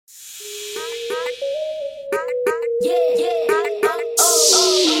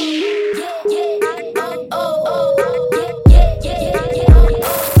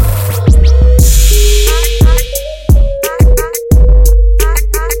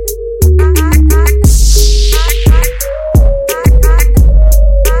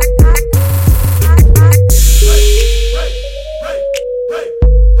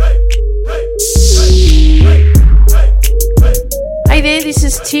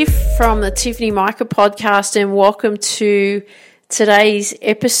From the Tiffany Micah podcast, and welcome to today's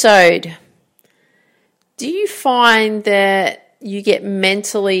episode. Do you find that you get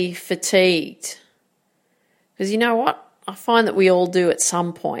mentally fatigued? Because you know what? I find that we all do at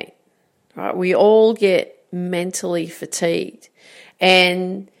some point, right? We all get mentally fatigued.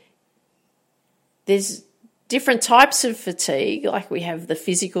 And there's different types of fatigue, like we have the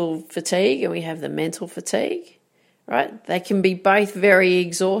physical fatigue and we have the mental fatigue. Right? They can be both very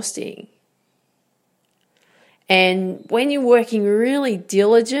exhausting. And when you're working really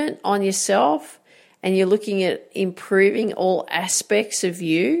diligent on yourself and you're looking at improving all aspects of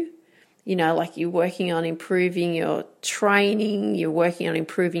you, you know, like you're working on improving your training, you're working on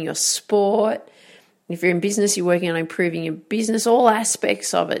improving your sport. If you're in business, you're working on improving your business, all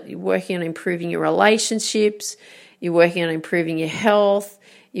aspects of it. You're working on improving your relationships, you're working on improving your health,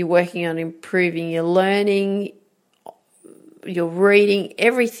 you're working on improving your learning, you're reading,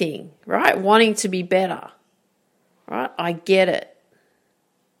 everything, right? Wanting to be better, right? I get it.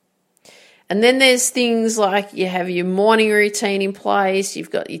 And then there's things like you have your morning routine in place,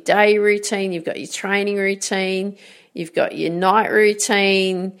 you've got your day routine, you've got your training routine, you've got your night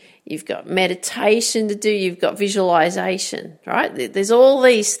routine, you've got meditation to do, you've got visualization, right? There's all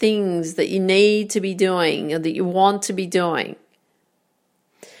these things that you need to be doing or that you want to be doing.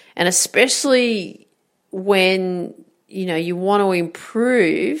 And especially when you know, you want to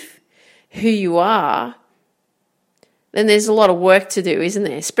improve who you are, then there's a lot of work to do, isn't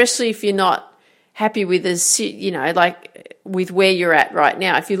there? Especially if you're not happy with this, you know, like with where you're at right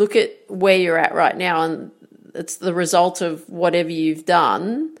now. If you look at where you're at right now and it's the result of whatever you've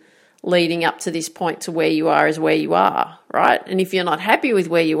done leading up to this point to where you are is where you are, right? And if you're not happy with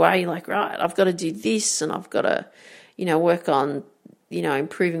where you are, you're like, right, I've got to do this and I've got to, you know, work on, you know,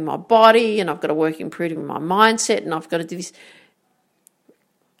 improving my body and I've got to work improving my mindset and I've got to do this.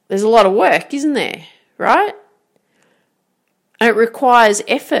 There's a lot of work, isn't there? Right? And it requires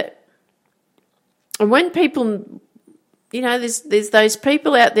effort. And when people, you know, there's those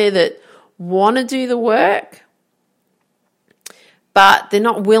people out there that want to do the work, but they're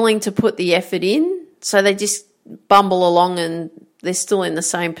not willing to put the effort in. So they just bumble along and they're still in the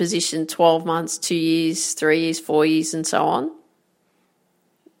same position 12 months, 2 years, 3 years, 4 years and so on.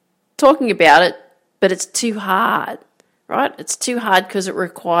 Talking about it, but it's too hard, right? It's too hard because it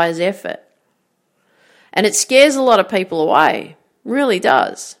requires effort. And it scares a lot of people away, really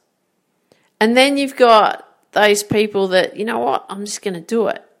does. And then you've got those people that, you know what, I'm just going to do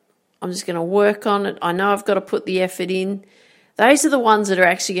it. I'm just going to work on it. I know I've got to put the effort in. Those are the ones that are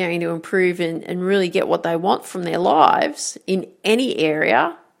actually going to improve and really get what they want from their lives in any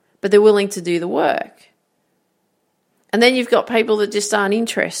area, but they're willing to do the work. And then you've got people that just aren't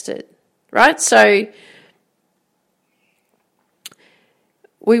interested, right? So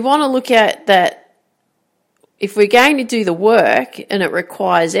we want to look at that if we're going to do the work and it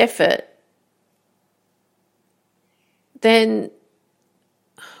requires effort, then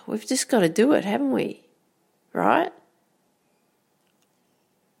we've just got to do it, haven't we? Right?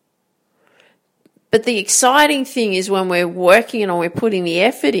 But the exciting thing is when we're working and we're putting the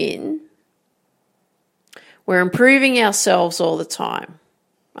effort in, we're improving ourselves all the time,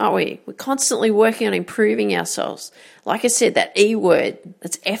 aren't we? We're constantly working on improving ourselves. Like I said, that E word,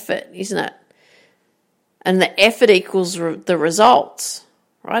 that's effort, isn't it? And the effort equals the results,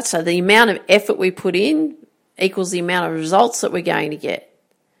 right? So the amount of effort we put in equals the amount of results that we're going to get.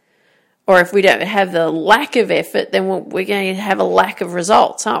 Or if we don't have the lack of effort, then we're going to have a lack of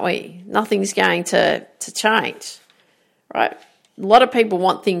results, aren't we? Nothing's going to change, right? A lot of people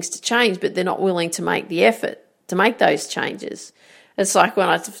want things to change, but they're not willing to make the effort to make those changes. It's like when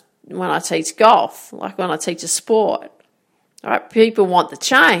I teach golf, like when I teach a sport, right? People want the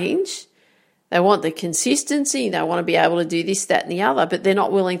change, they want the consistency, they want to be able to do this, that, and the other, but they're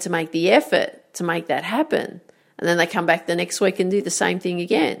not willing to make the effort to make that happen. And then they come back the next week and do the same thing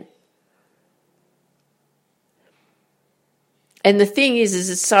again. And the thing is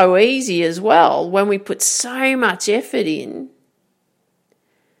it's so easy as well when we put so much effort in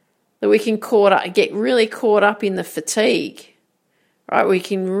that we can get really caught up in the fatigue, right? We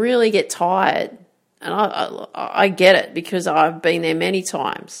can really get tired. And I get it because I've been there many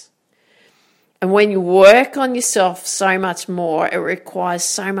times. And when you work on yourself so much more, it requires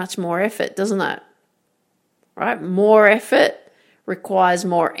so much more effort, doesn't it? Right? More effort requires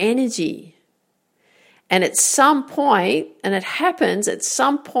more energy. And at some point, and it happens, at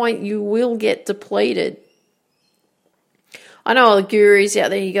some point you will get depleted. I know all the gurus out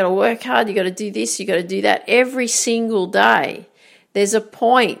there, you got to work hard, you got to do this, you got to do that every single day. There's a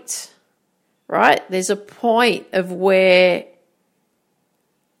point, right? There's a point of where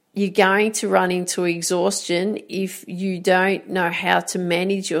you're going to run into exhaustion if you don't know how to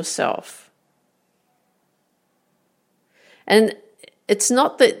manage yourself. And it's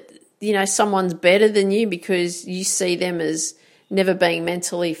not that, someone's better than you because you see them as never being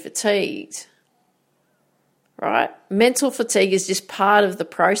mentally fatigued, right? Mental fatigue is just part of the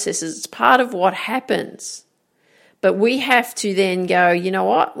process. It's part of what happens. But we have to then go, you know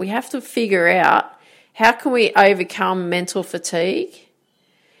what? We have to figure out how can we overcome mental fatigue?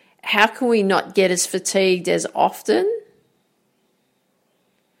 How can we not get as fatigued as often?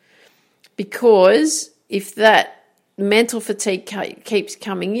 Because if that mental fatigue keeps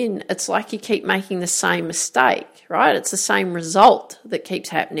coming in, it's like you keep making the same mistake, right? It's the same result that keeps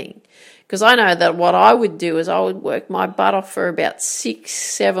happening. Because I know that what I would do is I would work my butt off for about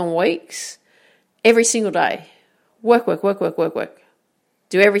 6-7 weeks, every single day. Work.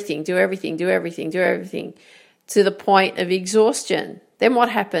 Do everything, to the point of exhaustion. Then what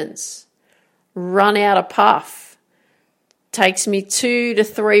happens? Run out of puff. Takes me 2 to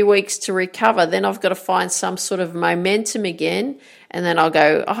 3 weeks to recover. Then I've got to find some sort of momentum again. And then I'll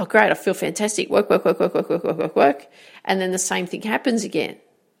go, oh, great, I feel fantastic. Work. And then the same thing happens again,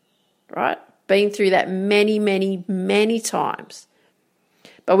 right? Been through that many times.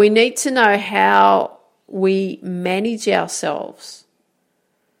 But we need to know how we manage ourselves,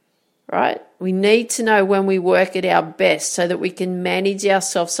 right? We need to know when we work at our best so that we can manage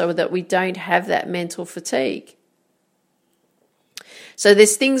ourselves so that we don't have that mental fatigue. So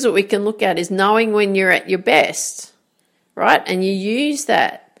there's things that we can look at is knowing when you're at your best, right? And you use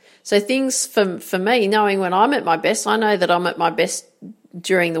that. So things for me, knowing when I'm at my best, I know that I'm at my best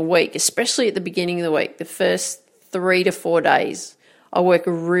during the week, especially at the beginning of the week, the first 3 to 4 days. I work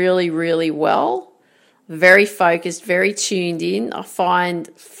really well. Very focused, very tuned in. I find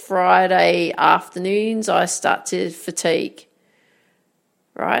Friday afternoons I start to fatigue,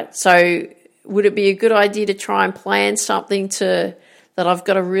 right? So would it be a good idea to try and plan something that I've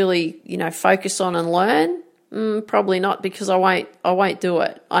got to really, focus on and learn? Probably not, because I won't do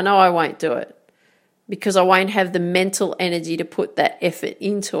it. I know I won't do it because I won't have the mental energy to put that effort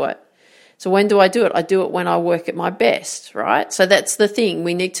into it. So when do I do it? I do it when I work at my best, right? So that's the thing.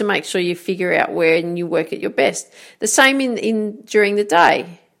 We need to make sure you figure out when you work at your best. The same in during the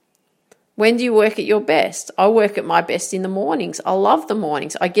day. When do you work at your best? I work at my best in the mornings. I love the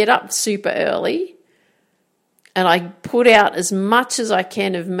mornings. I get up super early and I put out as much as I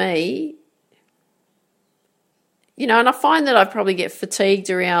can of me. And I find that I probably get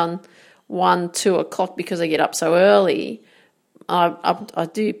fatigued around 1-2 o'clock because I get up so early. I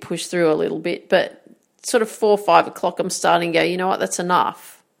do push through a little bit, but sort of 4-5 o'clock I'm starting to go, you know what, that's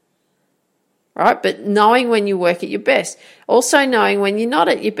enough, right? But knowing when you work at your best, also knowing when you're not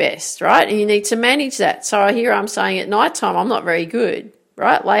at your best, right? And you need to manage that. So here I'm saying at night time I'm not very good,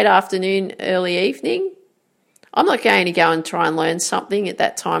 right? Late afternoon, early evening, I'm not going to go and try and learn something at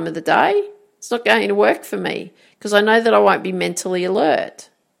that time of the day. It's not going to work for me because I know that I won't be mentally alert,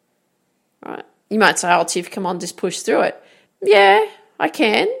 right? You might say, oh, Tiff, come on, just push through it. Yeah, I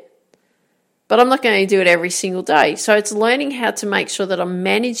can, but I'm not going to do it every single day. So it's learning how to make sure that I'm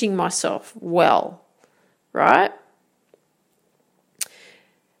managing myself well, right?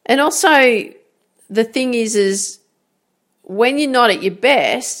 And also the thing is when you're not at your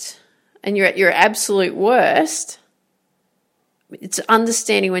best and you're at your absolute worst, it's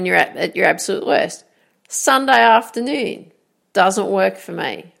understanding when you're at your absolute worst. Sunday afternoon doesn't work for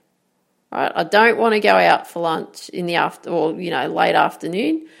me. Right? I don't want to go out for lunch in the late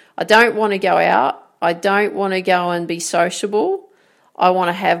afternoon. I don't want to go out. I don't want to go and be sociable. I want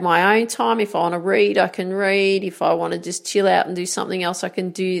to have my own time. If I want to read, I can read. If I want to just chill out and do something else, I can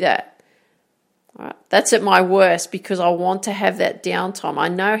do that. Right? That's at my worst because I want to have that downtime. I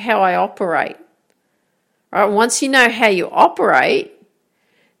know how I operate. Right? Once you know how you operate,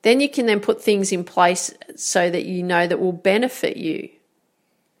 then you can then put things in place so that you know that will benefit you.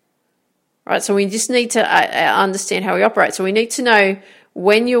 Right, so we just need to understand how we operate. So we need to know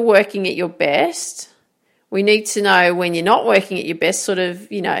when you're working at your best. We need to know when you're not working at your best, sort of,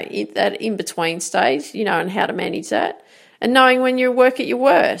 that in-between stage, and how to manage that. And knowing when you work at your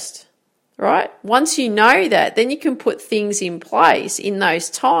worst. right? Once you know that, then you can put things in place in those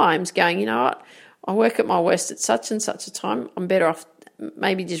times going, you know what, I work at my worst at such and such a time. I'm better off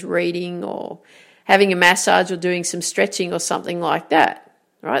maybe just reading or having a massage or doing some stretching or something like that,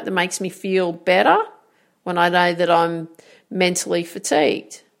 right? That makes me feel better when I know that I'm mentally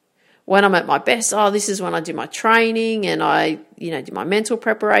fatigued. When I'm at my best, this is when I do my training and I, do my mental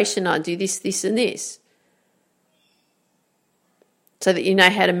preparation. I do this, this, and this. So that you know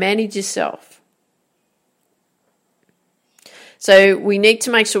how to manage yourself. So we need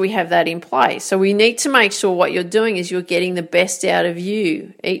to make sure we have that in place. So we need to make sure what you're doing is you're getting the best out of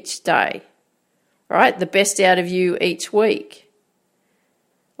you each day, right? The best out of you each week.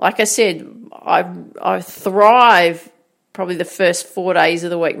 Like I said, I thrive probably the first 4 days of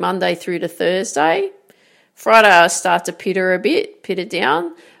the week, Monday through to Thursday. Friday I start to pitter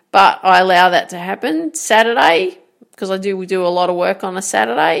down, but I allow that to happen. Saturday, because we do a lot of work on a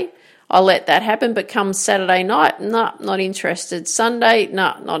Saturday, I let that happen. But come Saturday night, not interested. Sunday,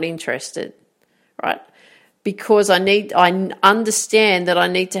 not interested, right? Because I understand that I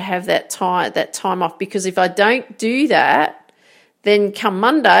need to have that time off. Because if I don't do that, then come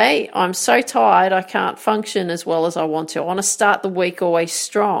Monday, I'm so tired I can't function as well as I want to. I want to start the week always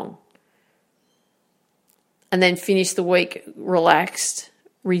strong and then finish the week relaxed,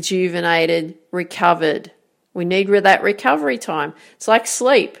 rejuvenated, recovered. We need that recovery time. It's like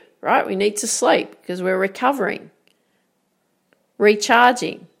sleep, right? We need to sleep because we're recovering,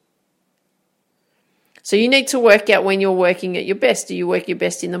 recharging. So you need to work out when you're working at your best. Do you work your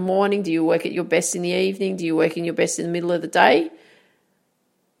best in the morning? Do you work at your best in the evening? Do you work in your best in the middle of the day?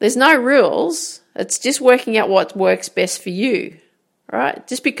 There's no rules. It's just working out what works best for you, right?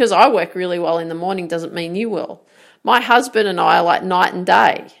 Just because I work really well in the morning doesn't mean you will. My husband and I are like night and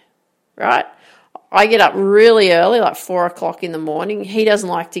day, right? I get up really early, like 4 o'clock in the morning. He doesn't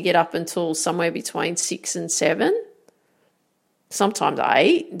like to get up until somewhere between 6 and 7, sometimes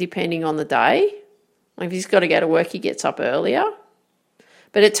 8, depending on the day. If he's got to go to work, he gets up earlier.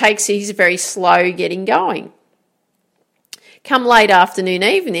 But he's very slow getting going. Come late afternoon,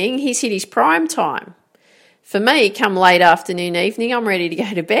 evening, he's hit his prime time. For me, come late afternoon, evening, I'm ready to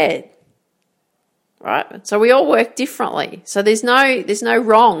go to bed. Right? So we all work differently. So there's no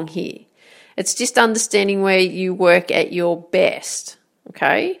wrong here. It's just understanding where you work at your best.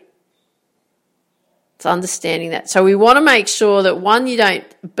 Okay? It's understanding that. So we want to make sure that, one, you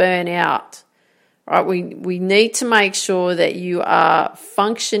don't burn out. Right? We need to make sure that you are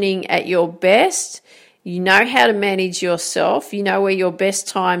functioning at your best. You know how to manage yourself. You know where your best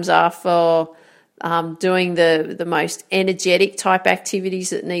times are for doing the most energetic type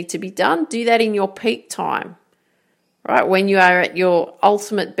activities that need to be done. Do that in your peak time, right? When you are at your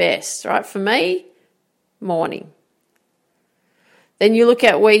ultimate best, right? For me, morning. Then you look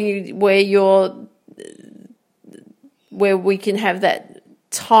at where we can have that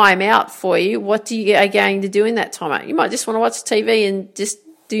time out for you. What do you are going to do in that time out? You might just want to watch TV and just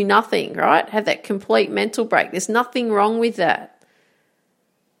do nothing, right? Have that complete mental break. There's nothing wrong with that.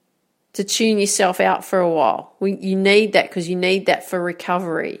 To tune yourself out for a while. You need that because you need that for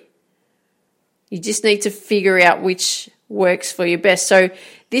recovery. You just need to figure out which works for you best. So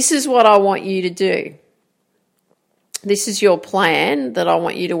this is what I want you to do. This is your plan that I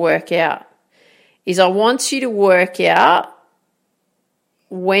want you to work out. I want you to work out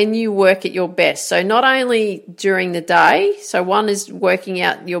when you work at your best. So not only during the day, so one is working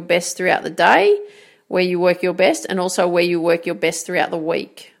out your best throughout the day, where you work your best, and also where you work your best throughout the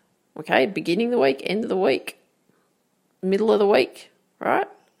week. Okay, beginning of the week, end of the week, middle of the week, right?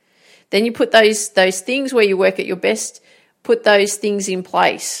 Then you put those things where you work at your best, put those things in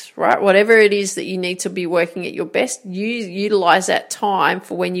place, right? Whatever it is that you need to be working at your best, utilize that time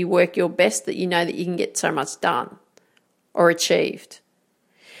for when you work your best, that you know that you can get so much done or achieved.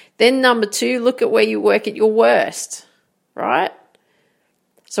 Then number 2, look at where you work at your worst, right?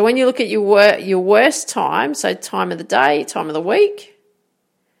 So when you look at your worst time, so time of the day, time of the week,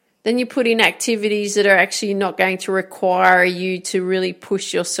 then you put in activities that are actually not going to require you to really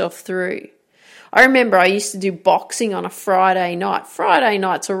push yourself through. I remember I used to do boxing on a Friday night. Friday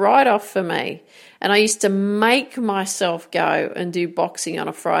night's a write-off for me. And I used to make myself go and do boxing on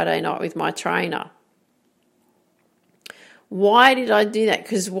a Friday night with my trainer. Why did I do that?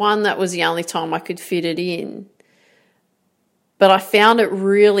 Because one, that was the only time I could fit it in. But I found it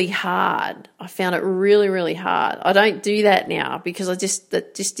really hard. I found it really, really hard. I don't do that now because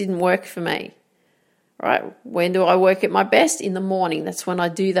that just didn't work for me. Right? When do I work at my best? In the morning. That's when I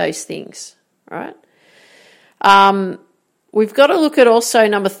do those things. Right? We've got to look at also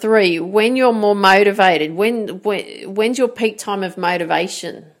number 3, when you're more motivated. When's your peak time of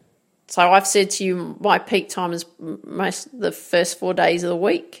motivation So I've said to you, my peak time is the first 4 days of the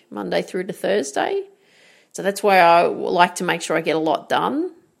week, Monday through to Thursday. So that's where I like to make sure I get a lot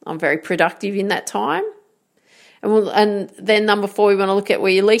done. I'm very productive in that time. And then number 4, we want to look at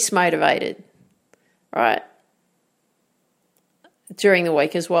where you're least motivated, right? During the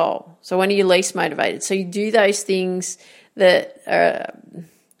week as well. So when are you least motivated? So you do those things that are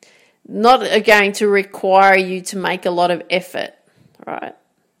not going to require you to make a lot of effort, right?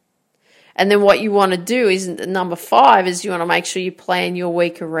 And then what you want to do is, number 5, is you want to make sure you plan your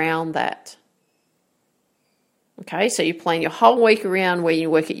week around that. Okay, so you plan your whole week around where you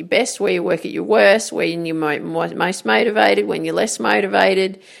work at your best, where you work at your worst, where you're most motivated, when you're less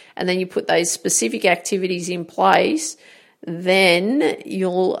motivated, and then you put those specific activities in place. Then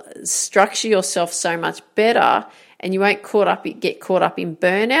you'll structure yourself so much better, and you won't get caught up in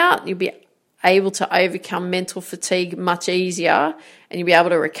burnout. You'll be able to overcome mental fatigue much easier, and you'll be able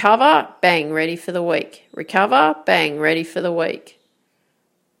to recover, bang, ready for the week. Recover, bang, ready for the week.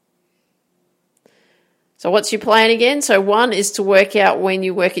 So what's your plan again? So 1 is to work out when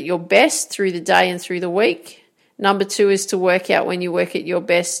you work at your best through the day and through the week. Number 2 is to work out when you work at your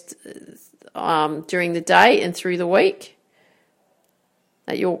best during the day and through the week.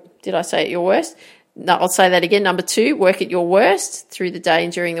 Did I say at your worst? No, I'll say that again. Number 2, work at your worst through the day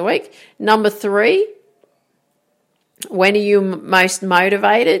and during the week. Number 3, when are you most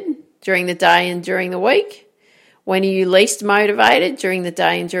motivated? During the day and during the week. When are you least motivated? During the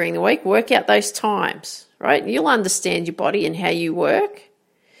day and during the week. Work out those times, right? You'll understand your body and how you work.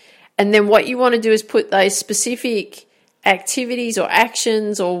 And then what you want to do is put those specific activities or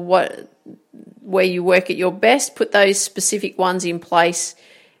actions or where you work at your best, put those specific ones in place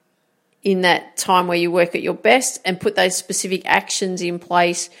in that time where you work at your best, and put those specific actions in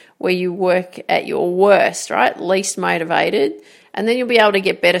place where you work at your worst, right? Least motivated. And then you'll be able to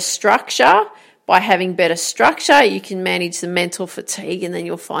get better structure. By having better structure, you can manage the mental fatigue, and then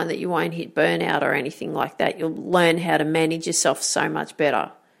you'll find that you won't hit burnout or anything like that. You'll learn how to manage yourself so much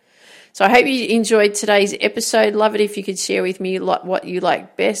better. So I hope you enjoyed today's episode. Love it if you could share with me what you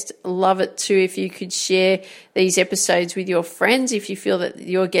like best. Love it too if you could share these episodes with your friends if you feel that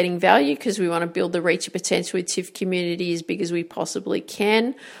you're getting value, because we want to build the Reach Your Potential with Tiff community as big as we possibly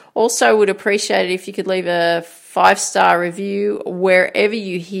can. Also would appreciate it if you could leave a 5-star review wherever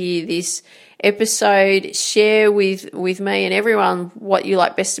you hear this episode. Share with me and everyone what you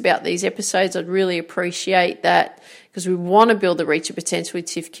like best about these episodes. I'd really appreciate that, because we want to build the Reach Your Potential with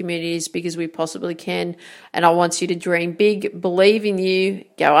Tiff community as big as we possibly can. And I want you to dream big, believe in you,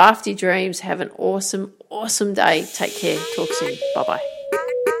 go after your dreams, have an awesome, awesome day. Take care. Talk soon. Bye-bye.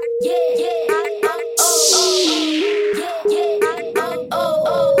 Yeah.